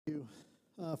you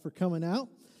for coming out.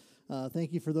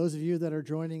 Thank you for those of you that are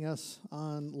joining us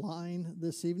online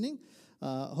this evening.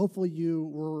 Hopefully you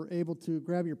were able to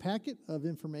grab your packet of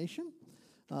information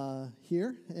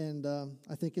here, and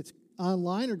I think it's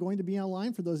online or going to be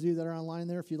online for those of you that are online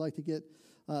there if you'd like to get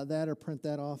that or print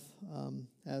that off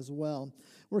as well.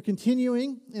 We're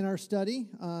continuing in our study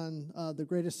on the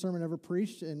greatest sermon ever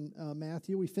preached in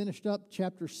Matthew. We finished up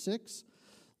chapter 6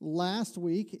 last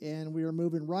week, and we are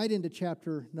moving right into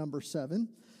chapter number 7.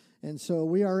 And so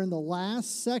we are in the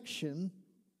last section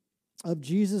of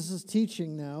Jesus'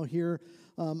 teaching now here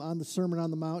on the Sermon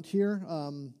on the Mount here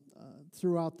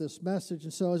throughout this message.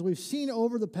 And so as we've seen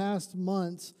over the past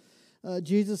months,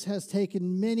 Jesus has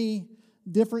taken many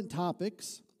different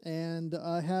topics and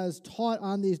has taught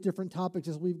on these different topics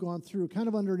as we've gone through, kind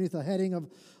of underneath a heading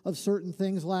of certain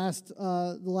things.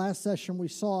 The last session we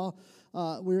saw,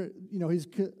 he's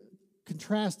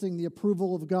contrasting the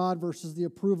approval of God versus the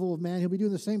approval of man. He'll be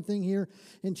doing the same thing here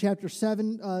in chapter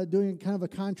 7, doing kind of a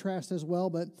contrast as well.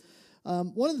 But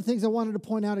one of the things I wanted to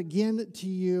point out again to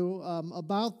you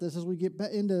about this as we get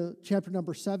into chapter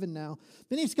number 7 now,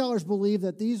 many scholars believe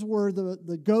that these were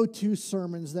the go-to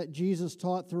sermons that Jesus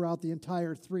taught throughout the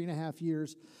entire 3.5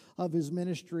 years of his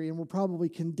ministry, and were probably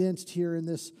condensed here in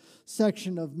this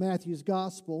section of Matthew's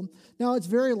gospel. Now, it's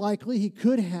very likely he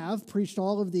could have preached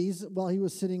all of these while he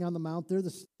was sitting on the mount there.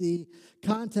 The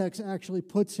context actually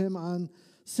puts him on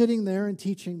sitting there and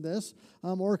teaching this,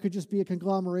 or it could just be a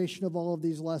conglomeration of all of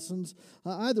these lessons.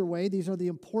 Either way, these are the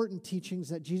important teachings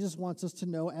that Jesus wants us to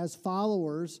know as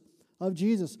followers of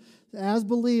Jesus. As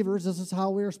believers, this is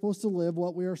how we are supposed to live,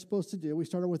 what we are supposed to do. We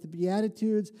started with the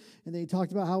Beatitudes, and then he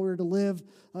talked about how we are to live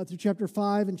through chapter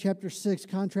 5 and chapter 6,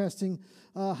 contrasting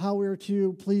how we are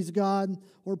to please God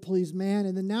or please man.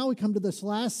 And then now we come to this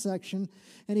last section,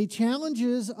 and he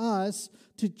challenges us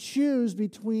to choose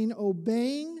between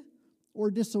obeying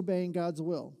or disobeying God's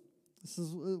will. This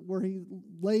is where he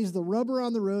lays the rubber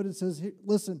on the road and says,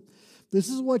 listen, this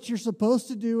is what you're supposed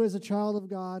to do as a child of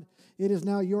God. It is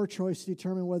now your choice to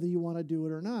determine whether you want to do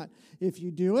it or not. If you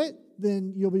do it,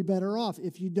 then you'll be better off.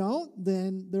 If you don't,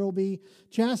 then there will be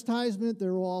chastisement.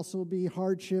 There will also be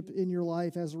hardship in your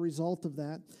life as a result of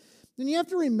that. Then you have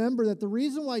to remember that the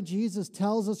reason why Jesus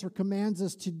tells us or commands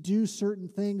us to do certain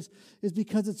things is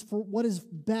because it's for what is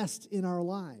best in our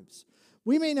lives.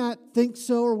 We may not think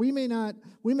so, or we may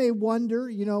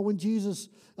wonder, when Jesus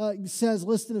says,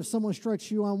 listen, if someone strikes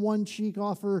you on one cheek,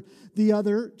 offer the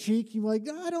other cheek. You're like,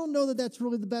 I don't know that that's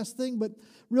really the best thing, but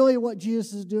really what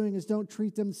Jesus is doing is don't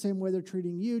treat them the same way they're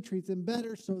treating you, treat them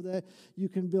better so that you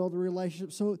can build a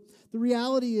relationship. So the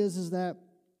reality is that,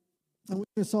 and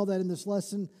we saw that in this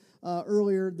lesson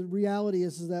earlier, the reality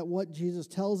is that what Jesus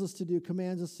tells us to do,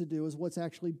 commands us to do, is what's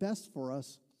actually best for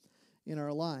us in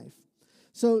our life.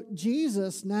 So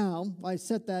Jesus now, I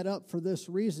set that up for this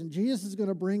reason. Jesus is going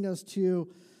to bring us to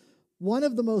one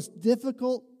of the most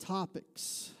difficult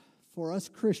topics for us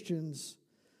Christians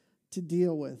to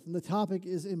deal with. And the topic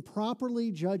is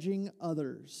improperly judging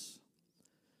others.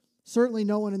 Certainly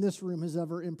no one in this room has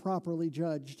ever improperly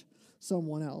judged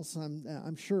someone else.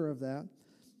 I'm sure of that.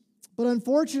 But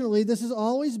unfortunately, this has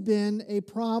always been a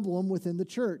problem within the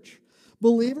church.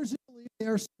 Believers who believe they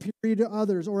are superior to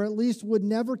others, or at least would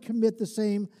never commit the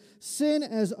same sin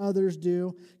as others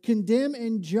do, condemn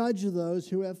and judge those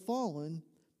who have fallen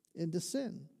into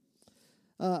sin.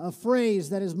 A phrase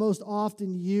that is most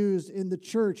often used in the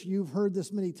church, you've heard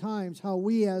this many times, how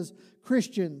we as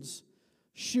Christians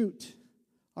shoot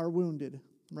our wounded,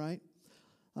 right?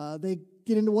 They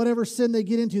get into whatever sin they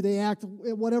get into, they act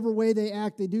whatever way they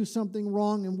act, they do something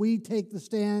wrong, and we take the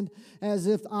stand as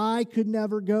if I could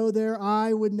never go there,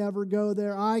 I would never go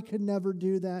there, I could never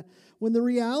do that. When the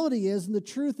reality is, and the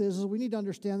truth is we need to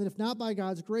understand that if not by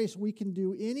God's grace, we can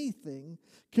do anything,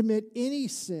 commit any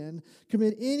sin,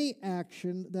 commit any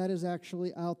action that is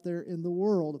actually out there in the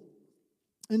world.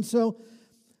 And so,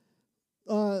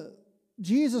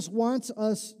 Jesus wants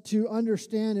us to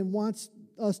understand and wants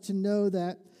us to know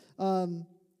that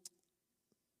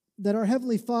that our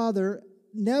Heavenly Father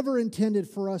never intended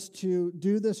for us to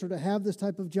do this or to have this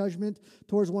type of judgment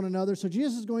towards one another. So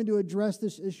Jesus is going to address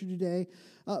this issue today,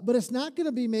 but it's not going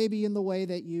to be maybe in the way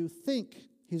that you think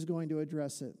he's going to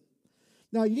address it.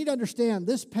 Now, you need to understand,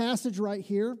 this passage right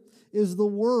here is the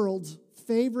world's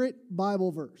favorite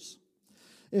Bible verse.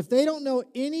 If they don't know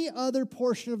any other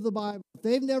portion of the Bible, if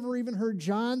they've never even heard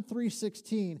John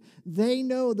 3:16, they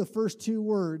know the first two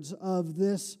words of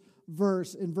this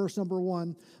verse in verse number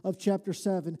 1 of chapter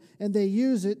 7, and they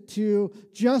use it to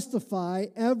justify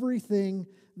everything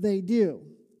they do.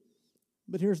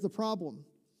 But here's the problem.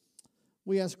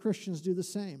 We as Christians do the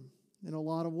same in a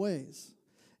lot of ways.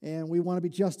 and we want to be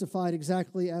justified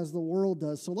exactly as the world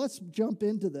does. So let's jump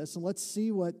into this, and let's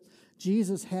see what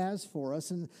Jesus has for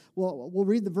us. And we'll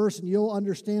read the verse, and you'll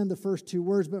understand the first two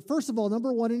words. But first of all,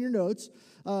 number one in your notes,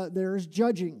 there's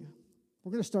judging.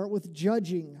 We're going to start with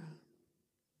judging.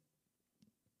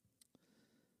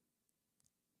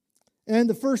 And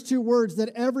the first two words that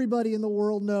everybody in the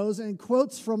world knows and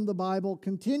quotes from the Bible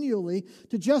continually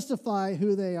to justify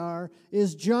who they are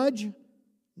is judge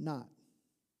not.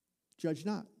 Judge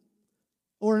not.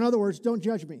 Or in other words, don't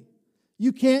judge me.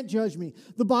 You can't judge me.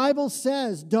 The Bible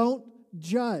says don't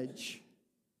judge.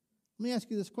 Let me ask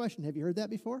you this question. Have you heard that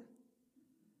before?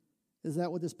 Is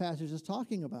that what this passage is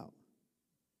talking about?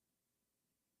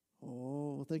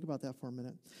 Oh, think about that for a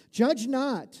minute. Judge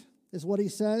not is what he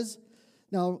says.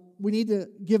 Now, we need to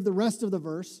give the rest of the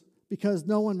verse because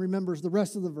no one remembers the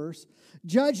rest of the verse.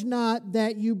 Judge not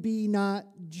that you be not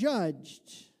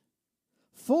judged.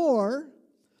 For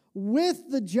with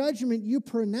the judgment you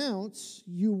pronounce,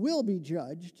 you will be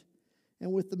judged.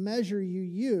 And with the measure you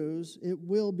use, it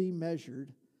will be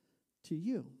measured to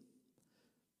you.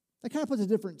 That kind of puts a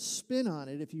different spin on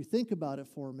it if you think about it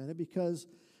for a minute, because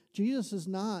Jesus is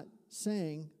not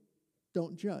saying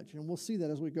don't judge. And we'll see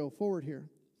that as we go forward here.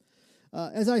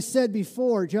 As I said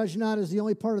before, judge not is the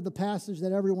only part of the passage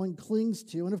that everyone clings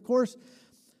to. And of course,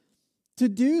 to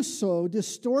do so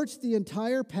distorts the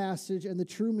entire passage and the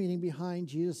true meaning behind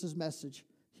Jesus' message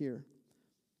here.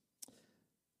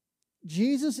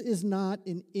 Jesus is not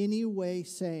in any way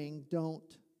saying don't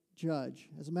judge.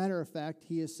 As a matter of fact,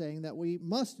 he is saying that we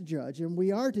must judge and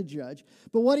we are to judge.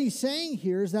 But what he's saying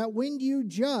here is that when you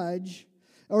judge,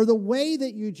 or the way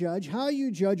that you judge, how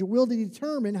you judge, will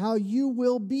determine how you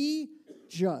will be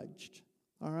judged.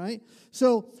 All right?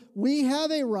 So we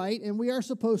have a right and we are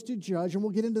supposed to judge, and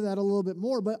we'll get into that a little bit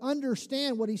more. But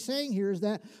understand what he's saying here is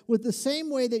that with the same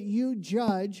way that you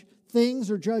judge things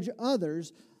or judge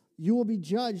others, you will be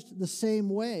judged the same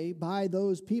way by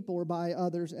those people or by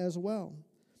others as well.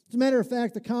 As a matter of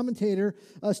fact, the commentator,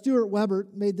 Stuart Weber,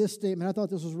 made this statement. I thought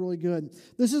this was really good.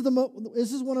 This is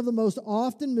one of the most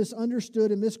often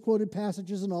misunderstood and misquoted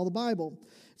passages in all the Bible.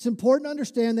 It's important to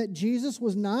understand that Jesus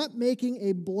was not making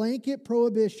a blanket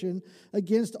prohibition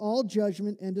against all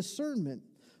judgment and discernment,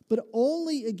 but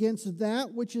only against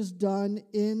that which is done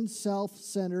in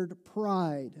self-centered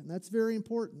pride. And that's very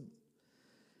important.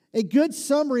 A good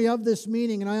summary of this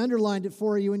meaning, and I underlined it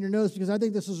for you in your notes because I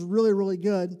think this is really, really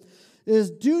good,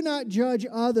 is do not judge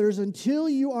others until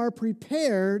you are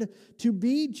prepared to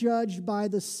be judged by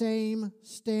the same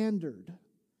standard.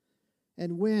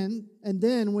 Then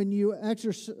when you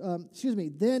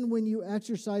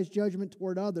exercise judgment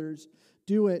toward others,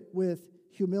 do it with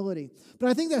humility. But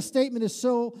I think that statement is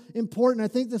so important. I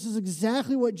think this is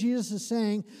exactly what Jesus is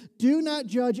saying. Do not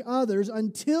judge others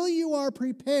until you are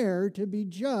prepared to be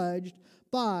judged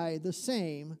by the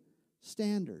same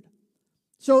standard.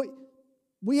 So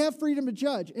we have freedom to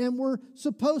judge, and we're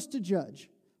supposed to judge.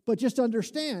 But just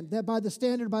understand that by the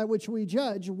standard by which we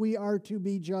judge, we are to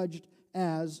be judged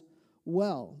as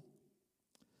well.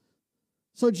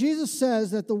 So Jesus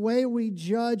says that the way we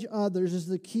judge others is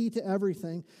the key to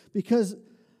everything, because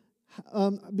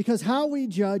how we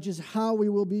judge is how we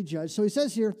will be judged. So he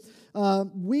says here,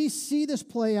 we see this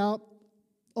play out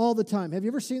all the time. Have you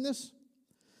ever seen this?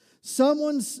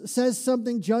 Someone says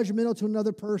something judgmental to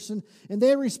another person, and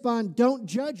they respond, "Don't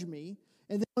judge me."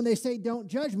 And then when they say, "Don't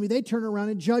judge me," they turn around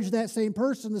and judge that same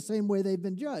person the same way they've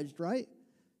been judged, right?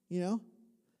 You know?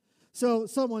 So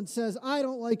someone says, "I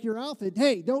don't like your outfit."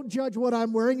 Hey, don't judge what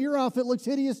I'm wearing. Your outfit looks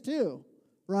hideous too,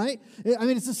 right? I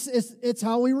mean, it's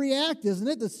how we react, isn't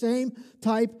it? The same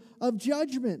type of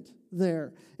judgment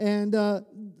there. And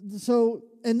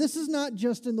and this is not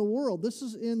just in the world. This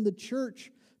is in the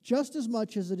church just as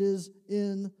much as it is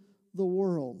in the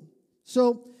world.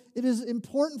 So it is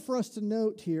important for us to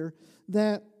note here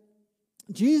that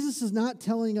Jesus is not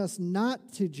telling us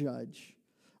not to judge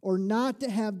or not to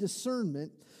have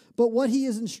discernment, but what he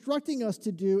is instructing us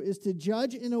to do is to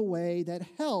judge in a way that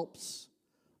helps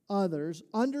others,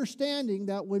 understanding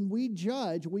that when we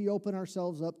judge, we open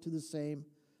ourselves up to the same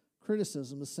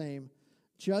criticism, the same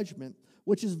judgment,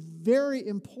 which is very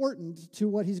important to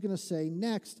what he's going to say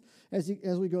next as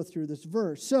we go through this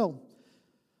verse. So,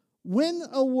 when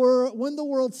the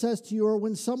world says to you, or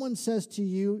when someone says to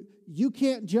you, "You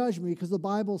can't judge me because the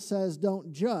Bible says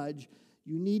don't judge,"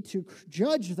 you need to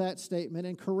judge that statement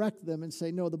and correct them and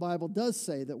say, "No, the Bible does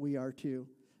say that we are to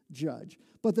judge.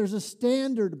 But there's a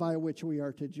standard by which we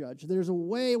are to judge. There's a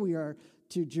way we are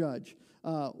to judge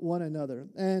one another."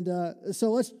 And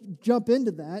so let's jump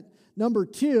into that. Number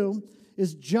 2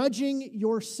 is judging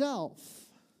yourself.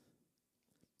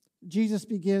 Jesus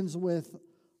begins with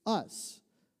us,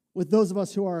 with those of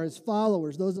us who are his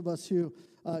followers, those of us who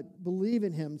believe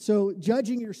in him. So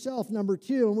judging yourself, number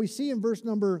 2, and we see in verse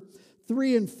number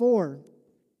 3 and 4,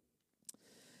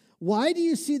 why do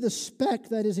you see the speck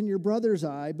that is in your brother's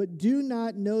eye, but do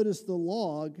not notice the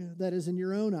log that is in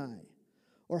your own eye?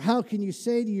 Or how can you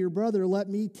say to your brother, let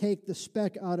me take the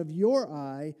speck out of your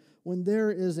eye, when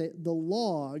there is the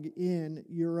log in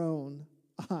your own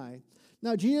eye?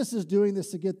 Now, Jesus is doing this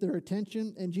to get their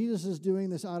attention, and Jesus is doing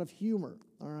this out of humor,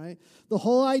 all right? The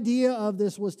whole idea of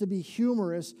this was to be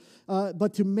humorous,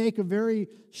 but to make a very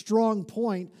strong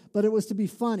point, but it was to be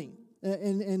funny.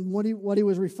 And what he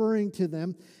was referring to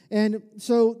them. And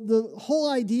so the whole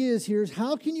idea is here is,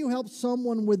 how can you help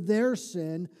someone with their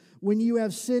sin when you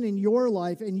have sin in your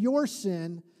life and your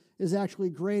sin is actually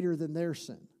greater than their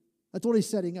sin? That's what he's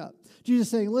setting up. Jesus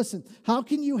is saying, listen, how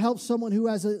can you help someone who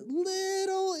has a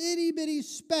little itty-bitty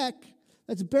speck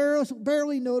that's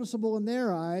barely noticeable in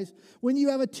their eyes when you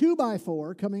have a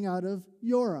 2x4 coming out of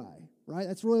your eye, right?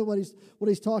 That's really what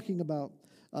he's talking about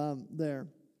there.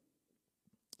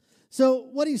 So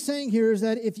what he's saying here is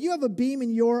that if you have a beam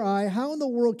in your eye, how in the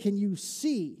world can you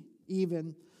see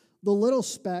even the little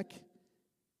speck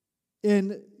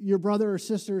in your brother or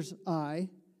sister's eye?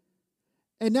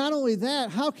 And not only that,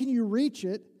 how can you reach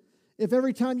it if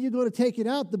every time you go to take it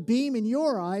out, the beam in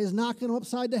your eye is knocking them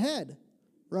upside the head,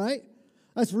 right?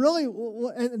 That's really,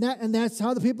 and that's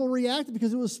how the people reacted,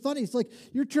 because it was funny. It's like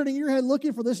you're turning your head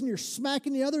looking for this, and you're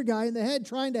smacking the other guy in the head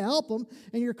trying to help him,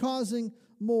 and you're causing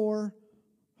more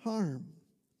harm.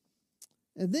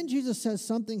 And then Jesus says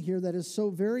something here that is so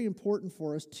very important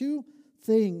for us. 2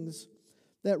 things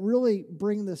that really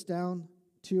bring this down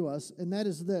to us, and that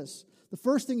is this. The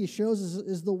first thing he shows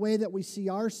is the way that we see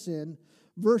our sin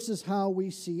versus how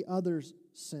we see others'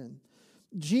 sin.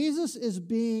 Jesus is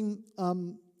being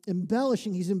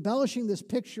embellishing. He's embellishing this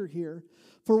picture here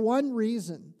for one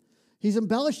reason. He's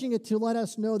embellishing it to let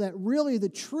us know that really the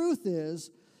truth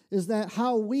is that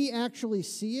how we actually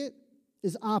see it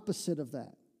is opposite of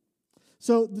that.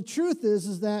 So the truth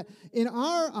is that in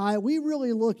our eye, we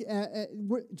really look at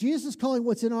Jesus is calling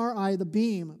what's in our eye the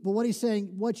beam, but what he's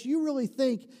saying, what you really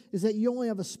think is that you only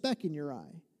have a speck in your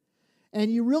eye.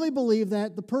 And you really believe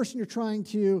that the person you're trying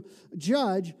to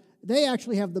judge, they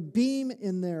actually have the beam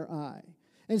in their eye.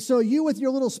 And so you with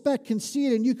your little speck can see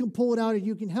it and you can pull it out and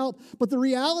you can help. But the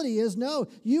reality is, no,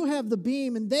 you have the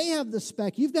beam and they have the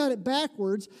speck. You've got it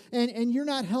backwards and you're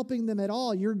not helping them at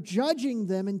all. You're judging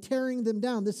them and tearing them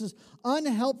down. This is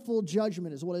unhelpful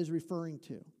judgment is what he's referring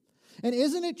to. And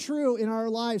isn't it true in our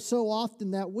lives so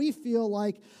often that we feel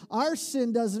like our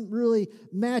sin doesn't really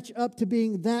match up to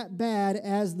being that bad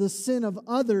as the sin of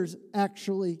others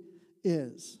actually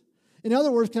is? In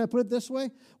other words, can I put it this way?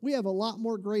 We have a lot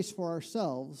more grace for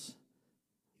ourselves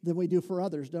than we do for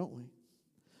others, don't we?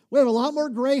 We have a lot more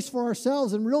grace for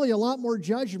ourselves and really a lot more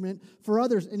judgment for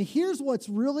others. And here's what's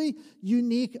really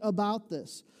unique about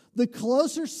this. The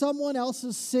closer someone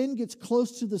else's sin gets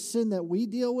close to the sin that we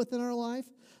deal with in our life,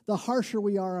 the harsher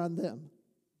we are on them.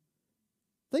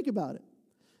 Think about it.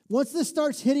 Once this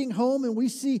starts hitting home and we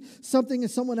see something in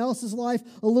someone else's life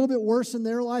a little bit worse in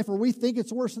their life, or we think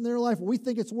it's worse in their life, or we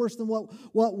think it's worse than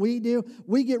what we do,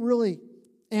 we get really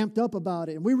amped up about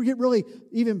it. And we get really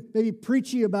even maybe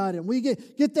preachy about it. And we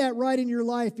get that right in your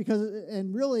life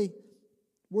and really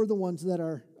we're the ones that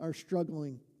are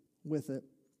struggling with it.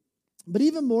 But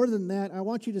even more than that, I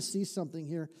want you to see something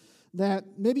here that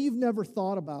maybe you've never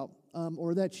thought about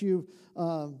or that you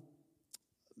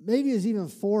maybe is even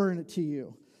foreign to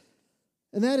you.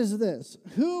 And that is this.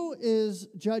 Who is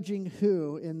judging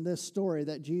who in this story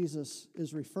that Jesus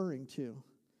is referring to?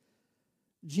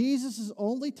 Jesus is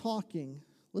only talking,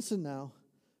 listen now,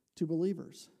 to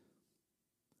believers.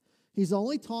 He's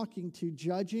only talking to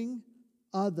judging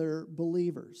other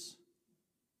believers.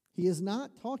 He is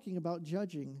not talking about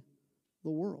judging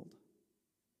the world.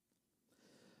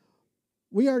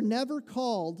 We are never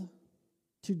called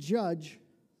to judge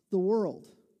the world.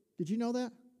 Did you know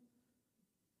that?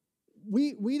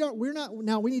 We're not,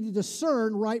 now we need to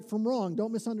discern right from wrong.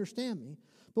 Don't misunderstand me.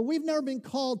 But we've never been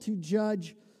called to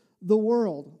judge the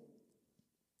world.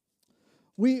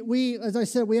 We, as I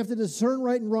said, we have to discern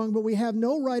right and wrong, but we have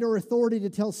no right or authority to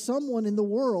tell someone in the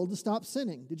world to stop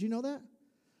sinning. Did you know that?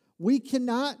 We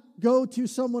cannot go to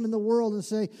someone in the world and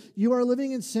say, you are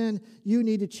living in sin, you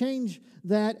need to change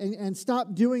that and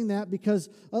stop doing that because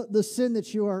of the sin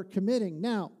that you are committing.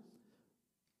 Now,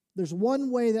 there's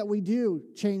one way that we do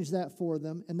change that for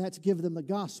them, and that's give them the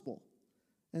gospel.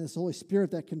 And it's the Holy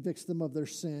Spirit that convicts them of their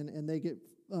sin, and they get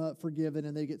forgiven,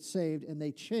 and they get saved, and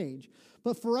they change.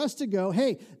 But for us to go,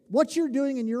 hey, what you're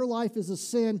doing in your life is a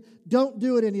sin, don't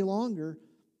do it any longer,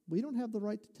 We don't have the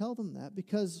right to tell them that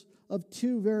because of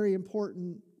two very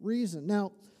important reasons.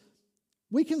 Now,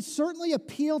 we can certainly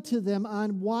appeal to them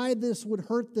on why this would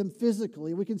hurt them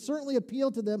physically. We can certainly appeal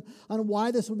to them on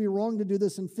why this would be wrong to do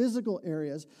this in physical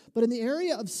areas. But in the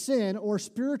area of sin or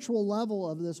spiritual level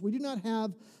of this, we do not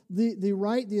have the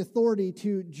right, the authority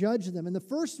to judge them. And the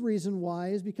first reason why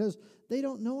is because they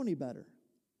don't know any better.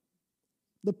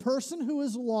 The person who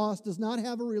is lost does not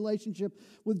have a relationship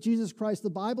with Jesus Christ. The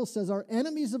Bible says are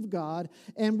enemies of God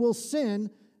and will sin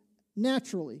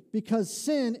naturally, because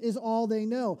sin is all they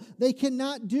know. They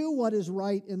cannot do what is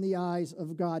right in the eyes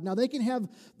of God. Now, they can have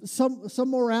some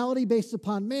morality based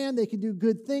upon man. They can do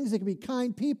good things. They can be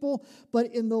kind people.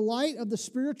 But in the light of the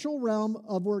spiritual realm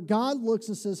of where God looks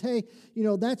and says, hey,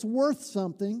 that's worth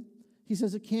something, he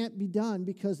says it can't be done,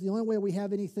 because the only way we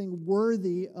have anything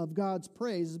worthy of God's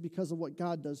praise is because of what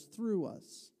God does through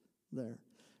us there.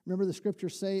 Remember the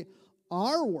scriptures say,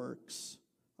 our works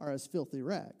are as filthy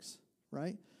rags,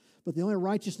 right? But the only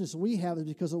righteousness we have is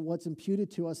because of what's imputed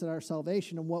to us at our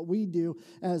salvation, and what we do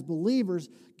as believers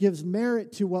gives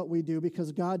merit to what we do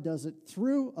because God does it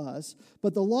through us.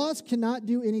 But the lost cannot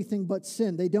do anything but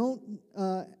sin. They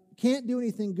can't do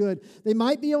anything good. They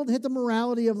might be able to hit the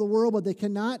morality of the world, but they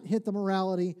cannot hit the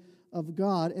morality of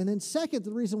God. And then second,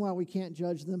 the reason why we can't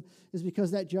judge them is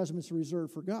because that judgment is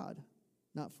reserved for God,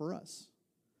 not for us.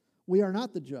 We are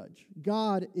not the judge.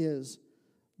 God is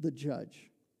the judge.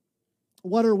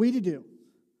 What are we to do?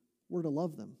 We're to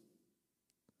love them.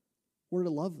 We're to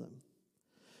love them.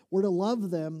 We're to love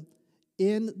them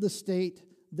in the state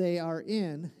they are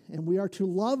in, and we are to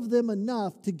love them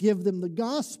enough to give them the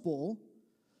gospel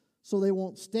so they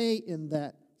won't stay in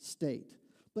that state.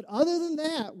 But other than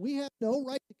that, we have no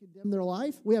right to condemn their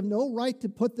life. We have no right to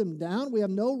put them down. We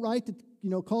have no right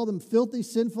to call them filthy,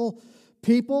 sinful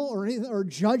people or anything, or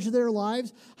judge their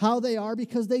lives how they are,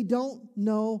 because they don't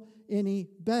know any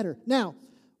better. Now,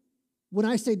 when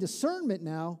I say discernment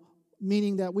now,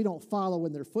 meaning that we don't follow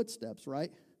in their footsteps,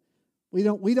 right? We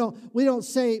don't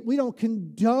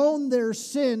condone their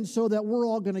sin so that we're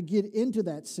all going to get into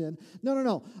that sin.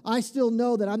 No. I still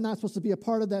know that I'm not supposed to be a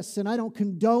part of that sin. I don't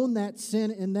condone that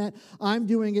sin in that I'm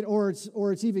doing it or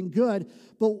it's even good.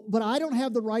 But I don't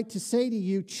have the right to say to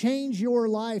you, change your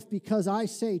life because I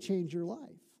say change your life.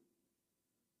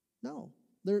 No,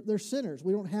 they're sinners.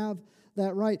 We don't have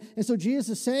that right. And so Jesus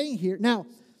is saying here, now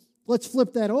let's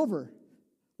flip that over.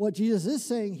 What Jesus is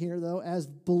saying here, though, as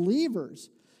believers,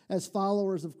 as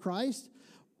followers of Christ,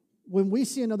 when we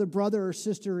see another brother or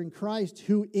sister in Christ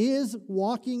who is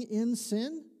walking in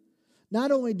sin,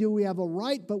 not only do we have a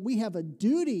right, but we have a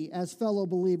duty as fellow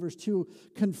believers to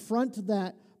confront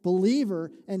that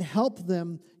believer and help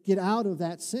them get out of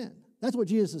that sin. That's what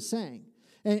Jesus is saying.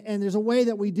 And there's a way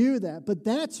that we do that. But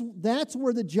that's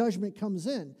where the judgment comes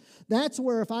in. That's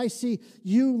where if I see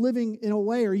you living in a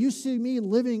way, or you see me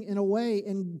living in a way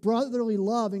in brotherly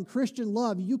love, in Christian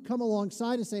love, you come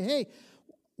alongside and say, hey,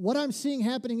 what I'm seeing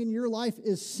happening in your life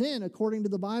is sin according to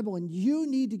the Bible, and you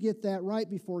need to get that right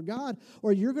before God,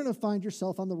 or you're going to find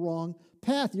yourself on the wrong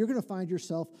path. You're going to find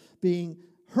yourself being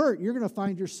hurt. You're going to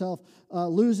find yourself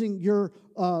losing your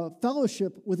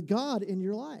fellowship with God in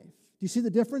your life. Do you see the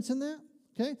difference in that?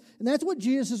 Okay? And that's what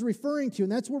Jesus is referring to,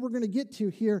 and that's what we're going to get to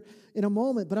here in a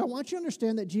moment. But I want you to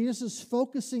understand that Jesus is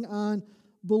focusing on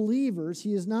believers.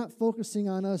 He is not focusing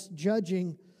on us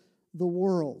judging the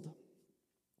world.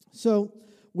 So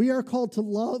we are called to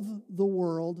love the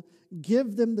world,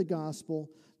 give them the gospel,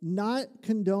 not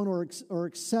condone or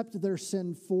accept their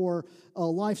sin for a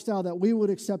lifestyle that we would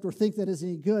accept or think that is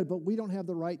any good, but we don't have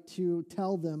the right to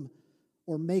tell them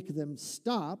or make them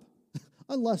stop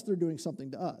unless they're doing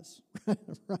something to us,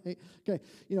 right? Okay,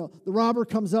 the robber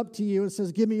comes up to you and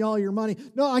says, give me all your money.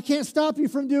 No, I can't stop you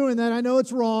from doing that. I know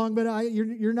it's wrong, but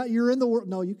you're in the world.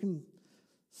 No, you can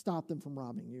stop them from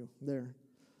robbing you there.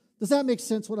 Does that make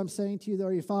sense what I'm saying to you?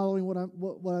 Are you following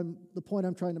the point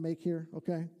I'm trying to make here?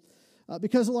 Okay?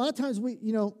 Because a lot of times we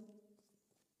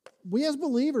as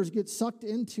believers get sucked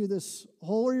into this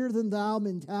holier than thou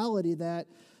mentality that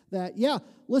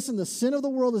listen, the sin of the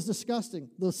world is disgusting.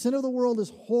 The sin of the world is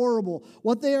horrible.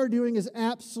 What they are doing is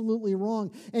absolutely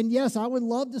wrong. And yes, I would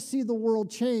love to see the world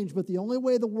change, but the only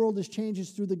way the world is changed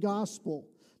is through the gospel,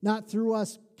 not through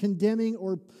us condemning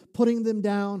or putting them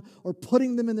down or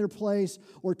putting them in their place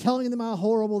or telling them how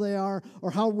horrible they are or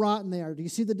how rotten they are. Do you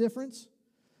see the difference?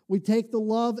 We take the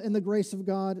love and the grace of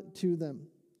God to them.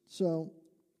 So,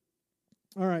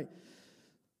 all right.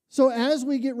 So as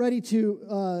we get ready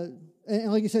to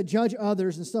and like you said, judge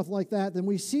others and stuff like that, then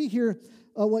we see here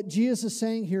what Jesus is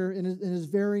saying here in his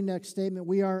very next statement.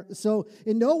 So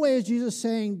in no way is Jesus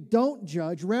saying, don't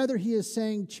judge. Rather, he is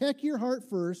saying, check your heart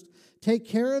first, take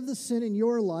care of the sin in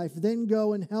your life, then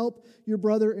go and help your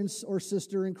brother or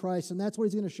sister in Christ. And that's what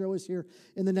he's going to show us here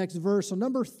in the next verse. So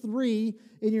number 3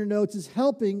 in your notes is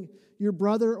helping your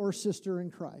brother or sister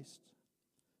in Christ.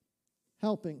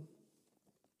 Helping.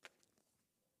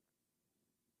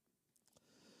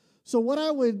 So what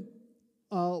I would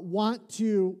want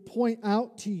to point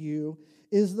out to you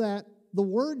is that the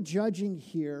word judging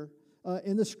here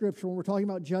in the scripture, when we're talking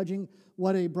about judging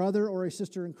what a brother or a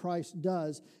sister in Christ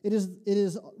does, it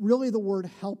is really the word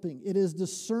helping. It is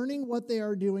discerning what they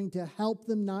are doing to help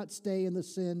them not stay in the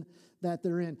sin that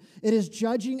they're in. It is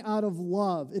judging out of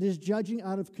love. It is judging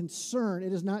out of concern.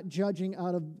 It is not judging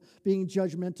out of being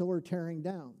judgmental or tearing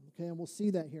down. Okay, and we'll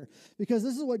see that here. Because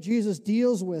this is what Jesus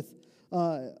deals with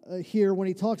here when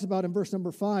he talks about in verse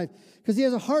number 5, because he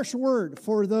has a harsh word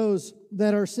for those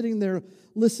that are sitting there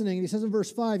listening. And he says in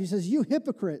verse 5, he says, you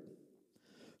hypocrite,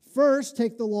 first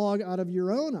take the log out of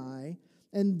your own eye,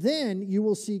 and then you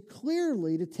will see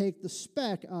clearly to take the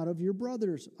speck out of your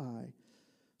brother's eye.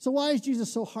 So why is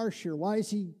Jesus so harsh here? Why is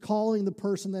he calling the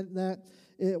person that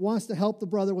wants to help the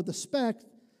brother with the speck,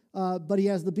 but he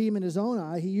has the beam in his own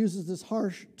eye? He uses this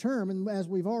harsh term, and as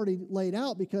we've already laid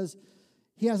out, because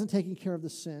he hasn't taken care of the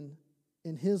sin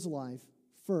in his life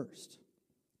first.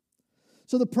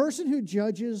 So the person who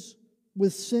judges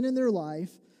with sin in their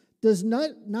life does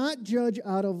not judge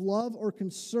out of love or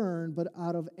concern, but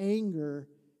out of anger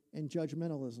and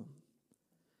judgmentalism.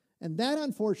 And that,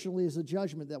 unfortunately, is a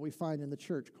judgment that we find in the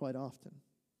church quite often.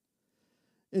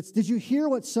 It's, did you hear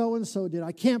what so-and-so did?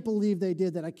 I can't believe they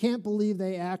did that. I can't believe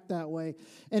they act that way.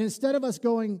 And instead of us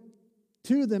going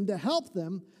to them to help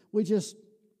them, we just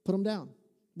put them down.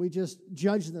 We just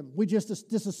judge them. We just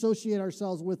disassociate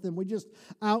ourselves with them. We just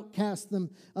outcast them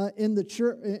in the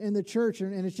church,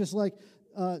 and it's just like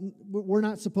we're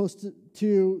not supposed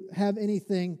to have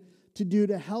anything to do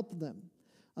to help them.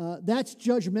 That's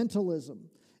judgmentalism.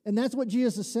 And that's what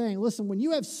Jesus is saying. Listen, when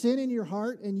you have sin in your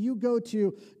heart and you go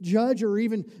to judge or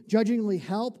even judgingly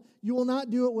help, you will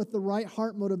not do it with the right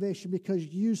heart motivation because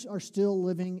you are still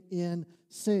living in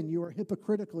sin. You are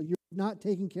hypocritical. You're not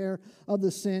taking care of the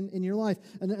sin in your life.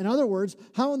 And in other words,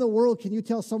 how in the world can you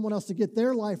tell someone else to get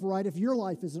their life right if your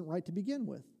life isn't right to begin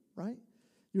with, right?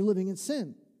 You're living in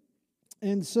sin.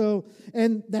 And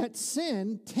that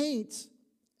sin taints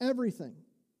everything.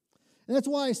 And that's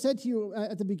why I said to you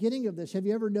at the beginning of this, have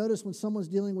you ever noticed when someone's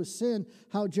dealing with sin,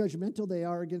 how judgmental they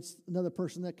are against another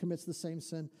person that commits the same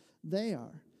sin they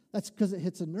are? That's because it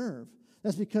hits a nerve.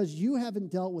 That's because you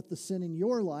haven't dealt with the sin in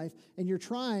your life, and you're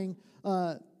trying,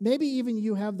 maybe even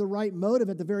you have the right motive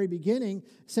at the very beginning,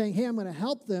 saying, hey, I'm going to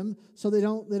help them so they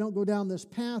don't go down this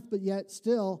path, but yet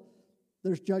still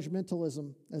there's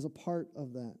judgmentalism as a part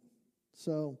of that.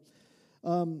 So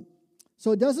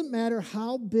it doesn't matter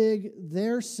how big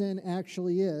their sin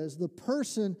actually is. The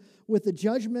person with the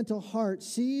judgmental heart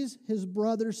sees his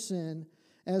brother's sin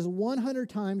as 100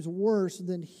 times worse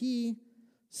than he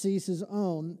sees his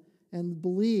own and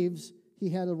believes he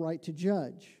had a right to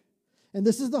judge. And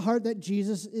this is the heart that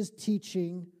Jesus is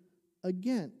teaching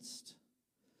against.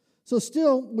 So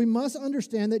still, we must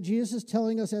understand that Jesus is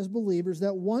telling us as believers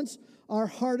that once our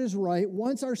heart is right,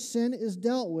 once our sin is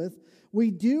dealt with, we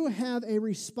do have a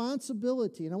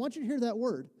responsibility, and I want you to hear that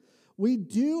word. We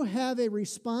do have a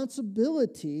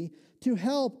responsibility to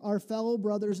help our fellow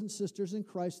brothers and sisters in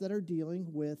Christ that are dealing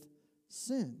with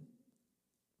sin.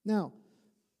 Now,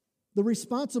 the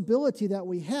responsibility that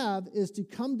we have is to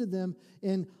come to them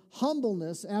in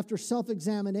humbleness after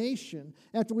self-examination,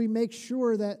 after we make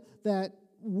sure that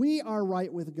we are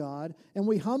right with God, and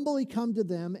we humbly come to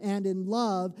them and in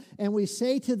love, and we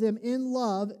say to them in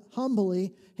love,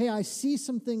 humbly, hey, I see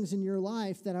some things in your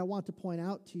life that I want to point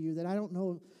out to you that I don't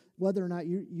know whether or not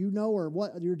you know or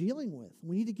what you're dealing with.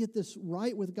 We need to get this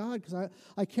right with God because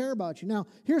I care about you. Now,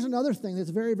 here's another thing that's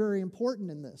very, very important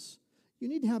in this. You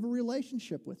need to have a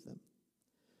relationship with them.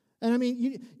 And I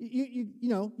mean,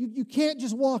 you can't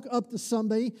just walk up to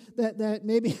somebody that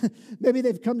maybe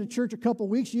they've come to church a couple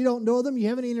weeks, you don't know them, you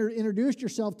haven't introduced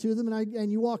yourself to them,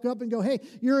 and you walk up and go, hey,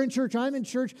 you're in church, I'm in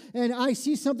church, and I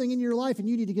see something in your life, and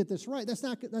you need to get this right.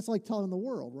 That's like telling the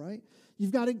world, right?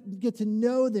 You've got to get to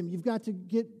know them. You've got to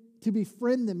get to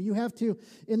befriend them. You have to,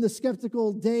 in the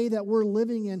skeptical day that we're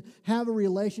living in, have a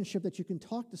relationship that you can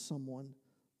talk to someone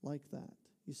like that,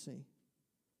 you see.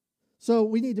 So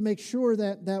we need to make sure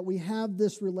that we have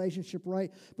this relationship right,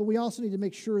 but we also need to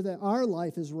make sure that our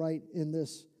life is right in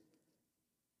this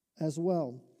as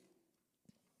well.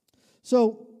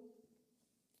 So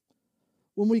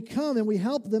when we come and we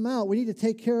help them out, we need to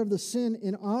take care of the sin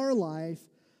in our life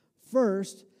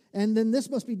first, and then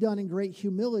this must be done in great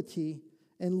humility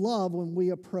and love when we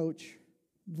approach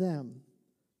them.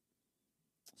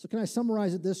 So can I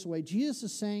summarize it this way? Jesus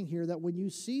is saying here that when you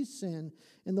see sin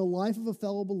in the life of a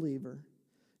fellow believer,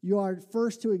 you are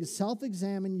first to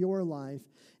self-examine your life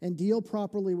and deal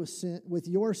properly with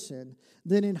your sin.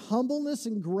 Then in humbleness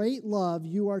and great love,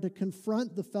 you are to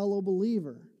confront the fellow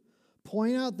believer,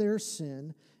 point out their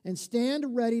sin, and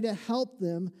stand ready to help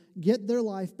them get their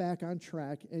life back on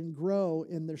track and grow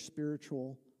in their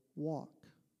spiritual walk.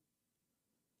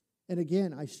 And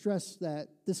again, I stress that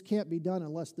this can't be done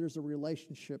unless there's a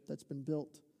relationship that's been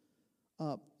built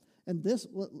up. And this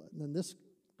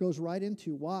goes right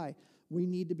into why we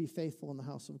need to be faithful in the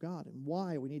house of God, and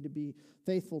why we need to be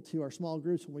faithful to our small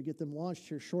groups when we get them launched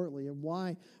here shortly, and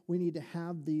why we need to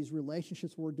have these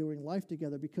relationships where we're doing life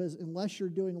together, because unless you're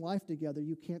doing life together,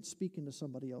 you can't speak into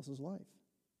somebody else's life.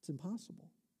 It's impossible.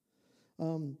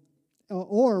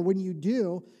 Or when you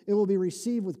do, it will be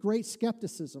received with great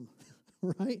skepticism,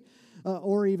 right?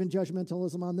 Or even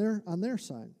judgmentalism on their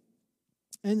side.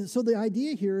 And so the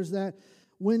idea here is that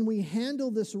when we handle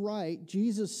this right,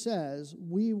 Jesus says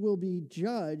we will be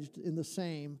judged in the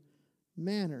same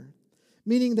manner.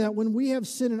 Meaning that when we have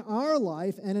sin in our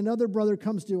life and another brother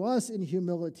comes to us in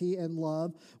humility and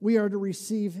love, we are to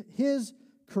receive his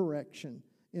correction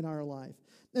in our life.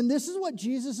 And this is what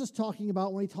Jesus is talking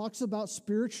about when he talks about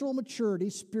spiritual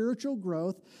maturity, spiritual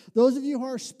growth. Those of you who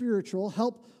are spiritual,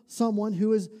 help someone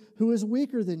who is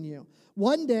weaker than you.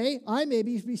 One day, I may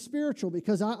be spiritual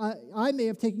because I may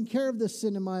have taken care of this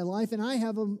sin in my life, and I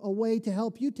have a way to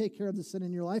help you take care of the sin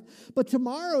in your life. But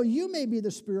tomorrow, you may be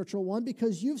the spiritual one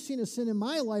because you've seen a sin in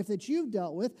my life that you've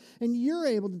dealt with, and you're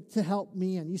able to help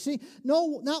me in. You see,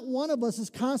 no, not one of us is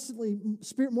constantly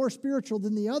more spiritual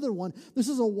than the other one. This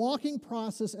is a walking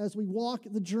process as we walk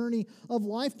the journey of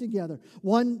life together.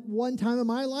 One time in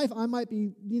my life, I might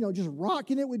be, just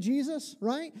rocking it with Jesus,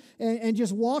 right? And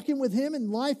just walking with him, and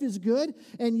life is good.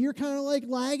 And you're kind of like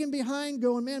lagging behind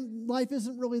going, man, life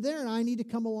isn't really there, and I need to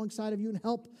come alongside of you and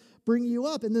help bring you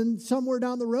up. And then somewhere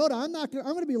down the road, I'm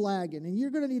going to be lagging, and you're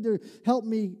going to need to help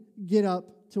me get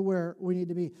up to where we need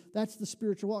to be. That's the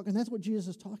spiritual walk, and that's what Jesus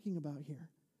is talking about here.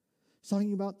 He's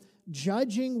talking about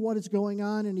judging what is going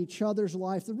on in each other's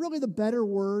life. Really, the better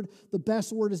word, the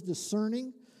best word is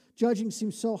discerning. Judging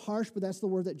seems so harsh, but that's the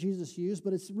word that Jesus used.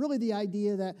 But it's really the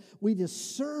idea that we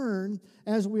discern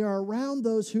as we are around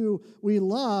those who we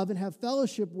love and have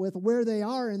fellowship with where they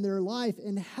are in their life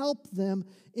and help them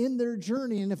in their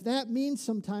journey. And if that means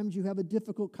sometimes you have a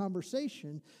difficult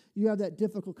conversation, you have that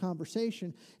difficult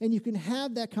conversation. And you can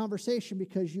have that conversation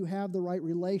because you have the right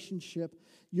relationship.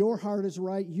 Your heart is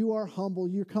right. You are humble.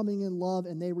 You're coming in love.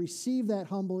 And they receive that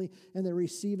humbly and they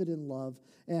receive it in love.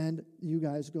 And you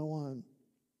guys go on.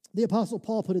 The Apostle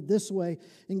Paul put it this way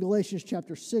in Galatians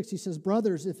chapter 6. He says,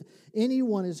 brothers, if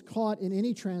anyone is caught in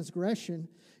any transgression,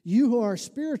 you who are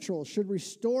spiritual should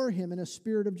restore him in a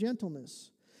spirit of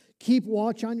gentleness. Keep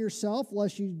watch on yourself,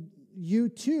 lest you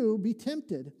too be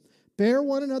tempted. Bear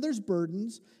one another's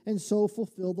burdens, and so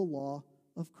fulfill the law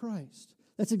of Christ.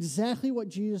 That's exactly what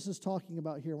Jesus is talking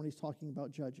about here when he's talking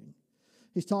about judging.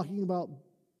 He's talking about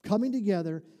coming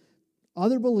together,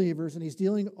 other believers, and he's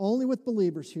dealing only with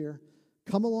believers here.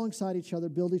 Come alongside each other,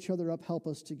 build each other up, help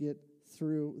us to get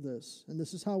through this. And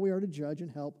this is how we are to judge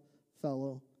and help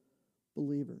fellow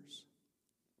believers.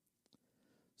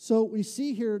 So we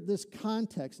see here this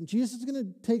context, and Jesus is going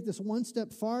to take this one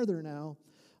step farther now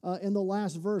in the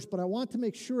last verse, but I want to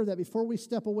make sure that before we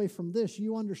step away from this,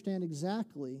 you understand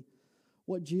exactly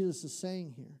what Jesus is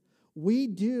saying here. We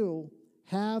do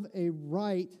have a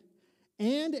right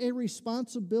and a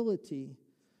responsibility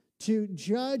to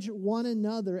judge one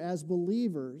another as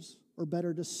believers, or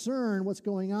better, discern what's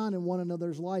going on in one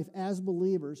another's life as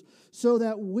believers, so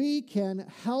that we can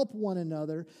help one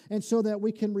another and so that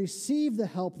we can receive the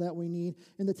help that we need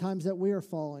in the times that we are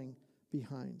falling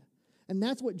behind. And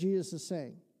that's what Jesus is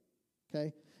saying,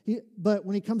 okay? But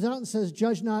when he comes out and says,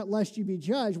 judge not lest you be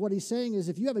judged, what he's saying is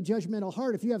if you have a judgmental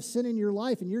heart, if you have sin in your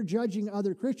life and you're judging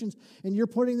other Christians and you're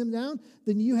putting them down,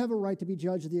 then you have a right to be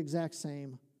judged the exact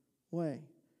same way.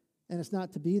 And it's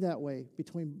not to be that way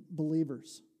between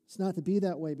believers. It's not to be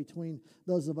that way between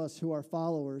those of us who are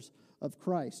followers of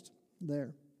Christ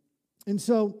there. And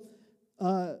so,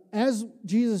 as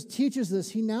Jesus teaches this,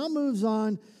 he now moves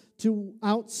on to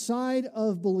outside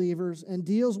of believers and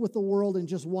deals with the world in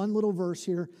just one little verse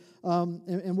here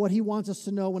and what he wants us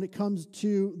to know when it comes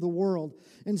to the world.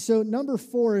 And so, number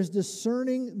 4 is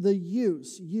discerning the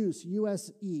use,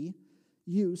 U-S-E,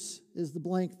 use is the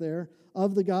blank there,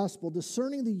 of the gospel,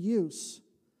 discerning the use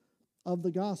of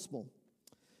the gospel.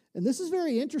 And this is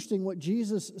very interesting what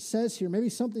Jesus says here, maybe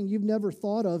something you've never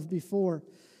thought of before.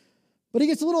 But he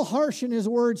gets a little harsh in his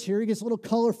words here. He gets a little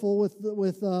colorful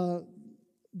with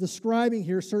describing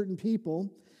here certain people.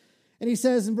 And he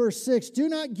says in verse 6, "Do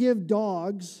not give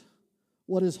dogs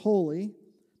what is holy."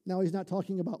 Now he's not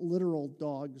talking about literal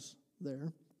dogs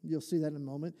there. You'll see that in a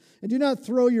moment. "And do not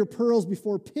throw your pearls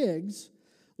before pigs,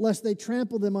 lest they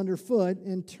trample them underfoot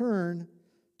and turn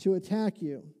to attack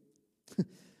you."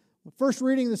 First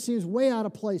reading, this seems way out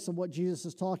of place of what Jesus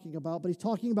is talking about, but he's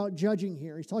talking about judging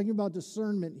here. He's talking about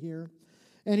discernment here.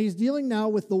 And he's dealing now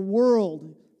with the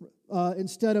world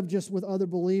instead of just with other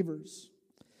believers.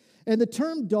 And the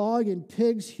term dog and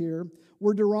pigs here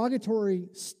were derogatory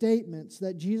statements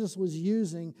that Jesus was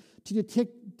using to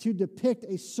depict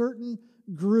a certain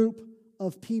group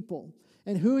of people.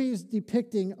 And who he's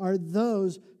depicting are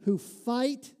those who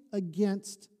fight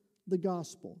against the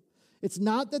gospel. It's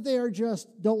not that they are just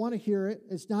don't want to hear it.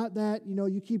 It's not that,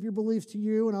 you keep your beliefs to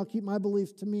you and I'll keep my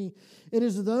beliefs to me. It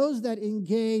is those that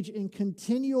engage in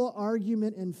continual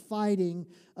argument and fighting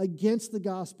against the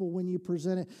gospel when you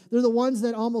present it. They're the ones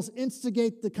that almost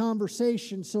instigate the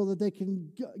conversation so that they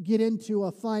can get into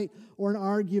a fight or an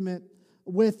argument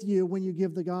with you when you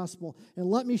give the gospel. And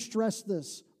let me stress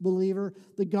this, believer,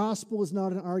 the gospel is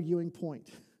not an arguing point.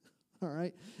 All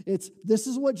right? This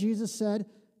is what Jesus said.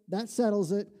 That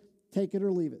settles it. Take it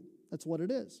or leave it. That's what it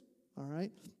is. All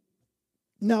right?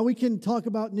 Now, we can talk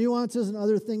about nuances and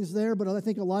other things there, but I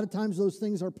think a lot of times those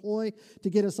things are ploy to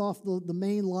get us off the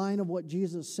main line of what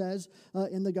Jesus says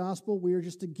in the gospel. We are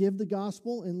just to give the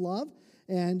gospel in love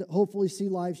and hopefully see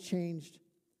lives changed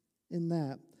in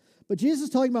that. But Jesus is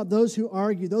talking about those who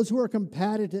argue, those who are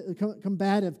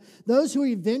combative, those who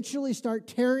eventually start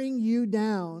tearing you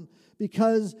down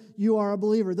because you are a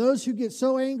believer. Those who get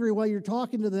so angry while you're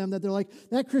talking to them that they're like,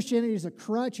 that Christianity is a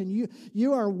crutch and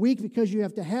you are weak because you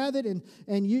have to have it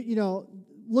and you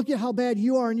look at how bad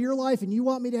you are in your life and you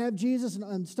want me to have Jesus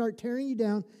and start tearing you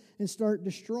down and start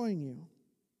destroying you.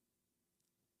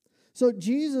 So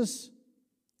Jesus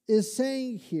is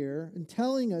saying here and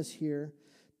telling us here,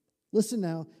 listen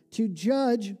now, to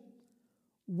judge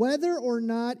whether or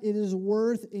not it is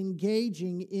worth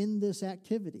engaging in this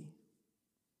activity.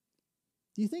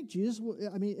 Do you think Jesus,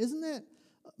 isn't that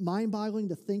mind-boggling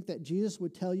to think that Jesus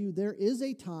would tell you there is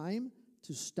a time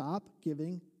to stop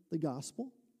giving the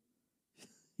gospel?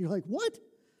 You're like, what?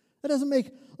 That doesn't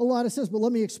make a lot of sense, but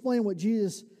let me explain what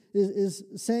Jesus is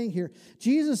saying here.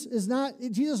 Jesus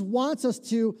wants us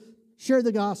to share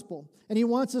the gospel, and he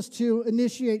wants us to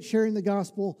initiate sharing the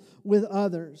gospel with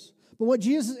others. But what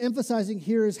Jesus is emphasizing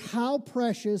here is how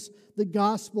precious the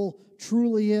gospel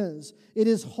truly is. It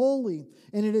is holy,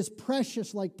 and it is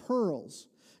precious like pearls.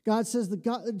 Jesus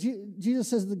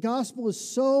says the gospel is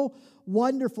so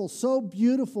wonderful, so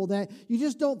beautiful that you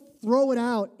just don't throw it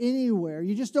out anywhere.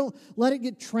 You just don't let it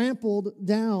get trampled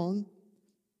down.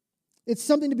 It's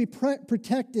something to be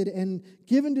protected and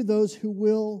given to those who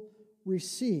will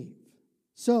receive.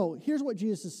 So here's what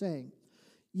Jesus is saying.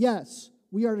 Yes,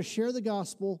 we are to share the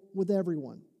gospel with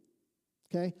everyone.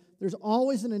 Okay? There's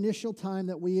always an initial time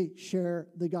that we share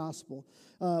the gospel.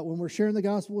 When we're sharing the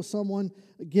gospel with someone,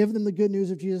 give them the good news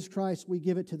of Jesus Christ, we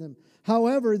give it to them.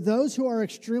 However, those who are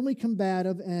extremely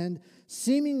combative and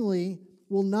seemingly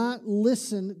will not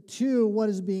listen to what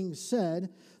is being said,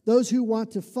 those who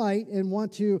want to fight and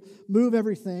want to move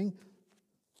everything,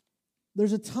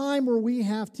 there's a time where we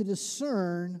have to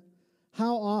discern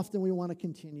how often we want to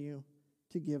continue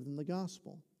to give them the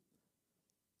gospel.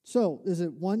 So, is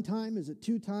it one time? Is it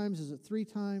 2 times? Is it 3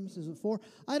 times? Is it 4?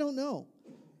 I don't know.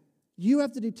 You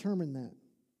have to determine that.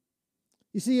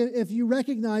 You see, if you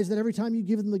recognize that every time you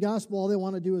give them the gospel, all they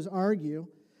want to do is argue,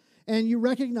 and you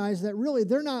recognize that really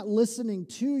they're not listening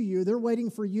to you, they're waiting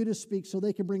for you to speak so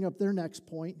they can bring up their next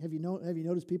point. Have you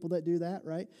noticed people that do that,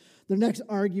 right? Their next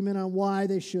argument on why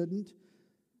they shouldn't.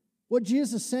 What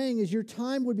Jesus is saying is your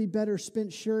time would be better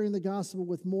spent sharing the gospel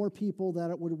with more people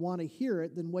that would want to hear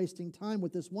it than wasting time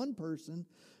with this one person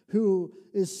who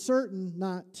is certain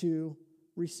not to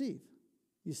receive,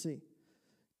 you see.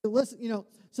 Listen,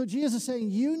 so Jesus is saying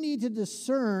you need to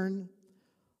discern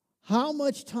how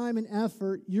much time and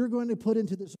effort you're going to put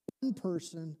into this one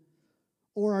person,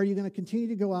 or are you going to continue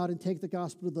to go out and take the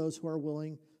gospel to those who are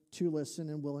willing to listen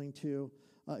and willing to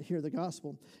hear the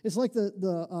gospel. It's like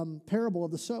the parable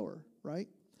of the sower, right?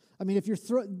 I mean, if you're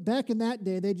back in that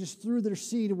day, they just threw their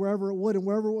seed wherever it would, and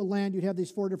wherever it would land, you'd have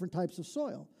these 4 different types of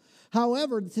soil.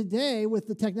 However, today, with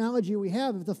the technology we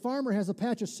have, if the farmer has a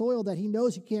patch of soil that he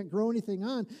knows he can't grow anything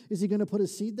on, is he going to put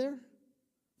his seed there?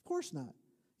 Of course not.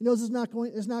 He knows it's not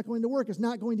going to work. It's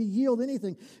not going to yield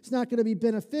anything. It's not going to be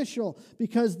beneficial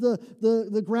because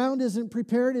the ground isn't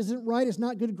prepared, isn't right. It's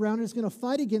not good ground. It's going to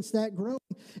fight against that growing.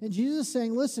 And Jesus is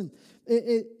saying, listen,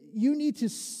 you need to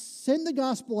send the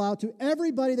gospel out to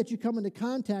everybody that you come into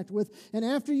contact with. And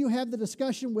after you have the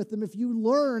discussion with them, if you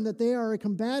learn that they are a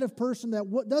combative person that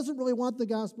doesn't really want the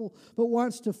gospel but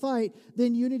wants to fight,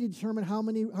 then you need to determine how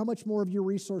much more of your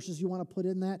resources you want to put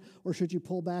in that, or should you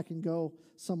pull back and go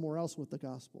somewhere else with the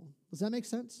gospel. Does that make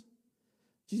sense?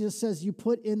 Jesus says you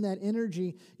put in that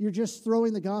energy, you're just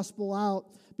throwing the gospel out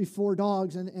before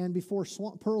dogs and before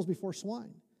pearls before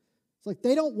swine. It's like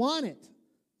they don't want it.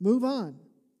 Move on.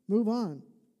 Move on.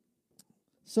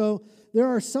 So there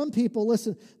are some people,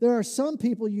 listen, there are some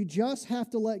people you just have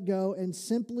to let go and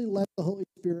simply let the Holy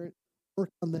Spirit work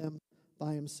on them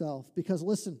by himself. Because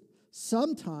listen,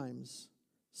 sometimes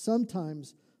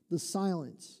the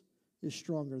silence is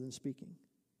stronger than speaking.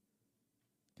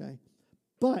 Okay?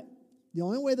 But the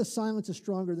only way the silence is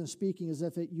stronger than speaking is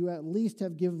if you at least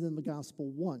have given them the gospel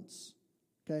once.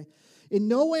 Okay? In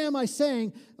no way am I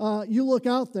saying you look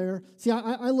out there. See,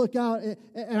 I look out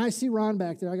and I see Ron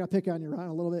back there. I got to pick on you, Ron,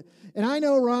 a little bit. And I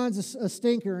know Ron's a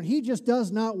stinker, and he just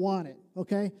does not want it.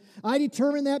 Okay? I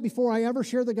determined that before I ever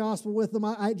share the gospel with them.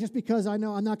 Just because I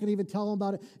know I'm not going to even tell them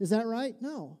about it. Is that right?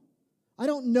 No. I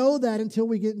don't know that until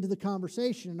we get into the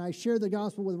conversation and I share the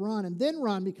gospel with Ron, and then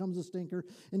Ron becomes a stinker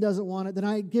and doesn't want it. Then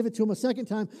I give it to him a second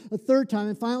time, a third time,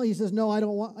 and finally he says, no, I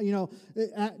don't want,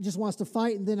 just wants to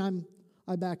fight, and then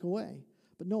I back away.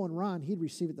 But knowing Ron, he'd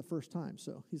receive it the first time.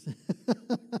 So he's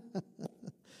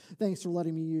thanks for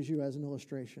letting me use you as an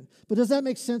illustration. But does that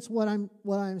make sense what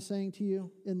I'm saying to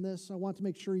you in this? I want to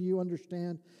make sure you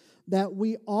understand that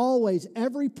we always,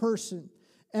 every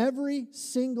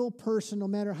single person, no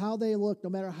matter how they look, no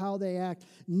matter how they act,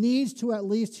 needs to at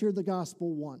least hear the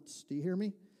gospel once. Do you hear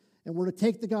me? And we're to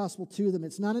take the gospel to them.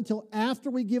 It's not until after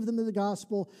we give them the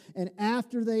gospel and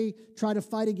after they try to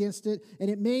fight against it, and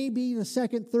it may be the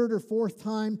second, third, or fourth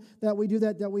time that we do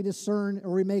that we discern,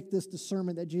 or we make this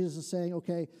discernment that Jesus is saying,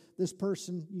 okay, this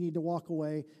person, you need to walk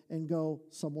away and go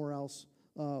somewhere else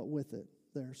with it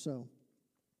there. So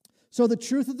the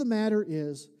truth of the matter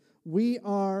is, we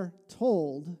are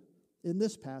told in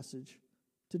this passage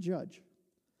to judge.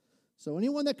 So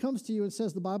anyone that comes to you and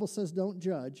says the Bible says don't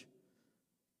judge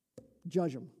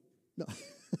them. No.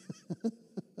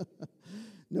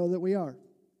 Know that we are.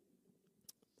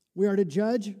 We are to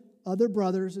judge other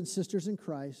brothers and sisters in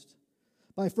Christ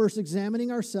by first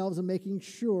examining ourselves and making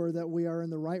sure that we are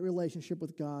in the right relationship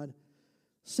with God.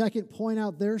 Second, point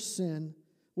out their sin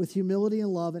with humility and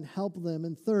love and help them.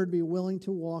 And third, be willing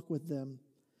to walk with them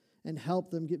and help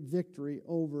them get victory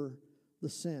over the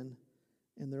sin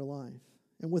in their life.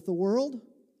 And with the world,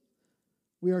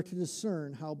 we are to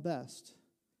discern how best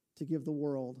to give the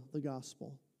world the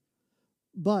gospel.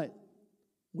 But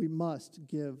we must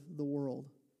give the world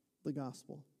the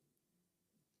gospel.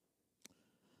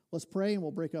 Let's pray, and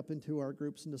we'll break up into our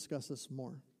groups and discuss this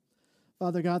more.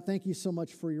 Father God, thank you so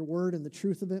much for your word and the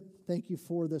truth of it. Thank you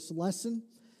for this lesson.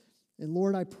 And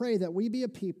Lord, I pray that we be a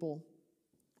people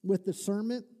with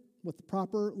discernment, with the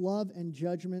proper love and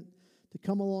judgment to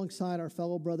come alongside our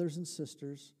fellow brothers and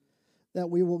sisters, that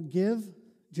we will give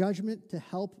judgment to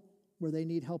help where they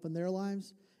need help in their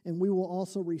lives, and we will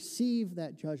also receive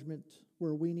that judgment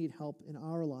where we need help in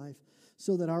our life,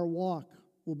 so that our walk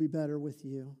will be better with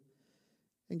you.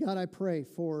 And God, I pray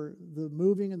for the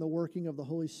moving and the working of the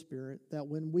Holy Spirit, that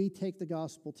when we take the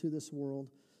gospel to this world,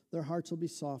 their hearts will be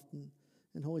softened,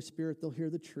 and Holy Spirit, they'll hear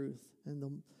the truth,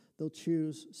 and they'll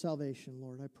choose salvation,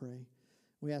 Lord, I pray.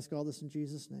 We ask all this in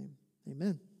Jesus' name.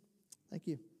 Amen. Thank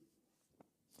you.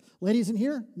 Ladies in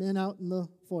here, men out in the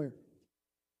foyer.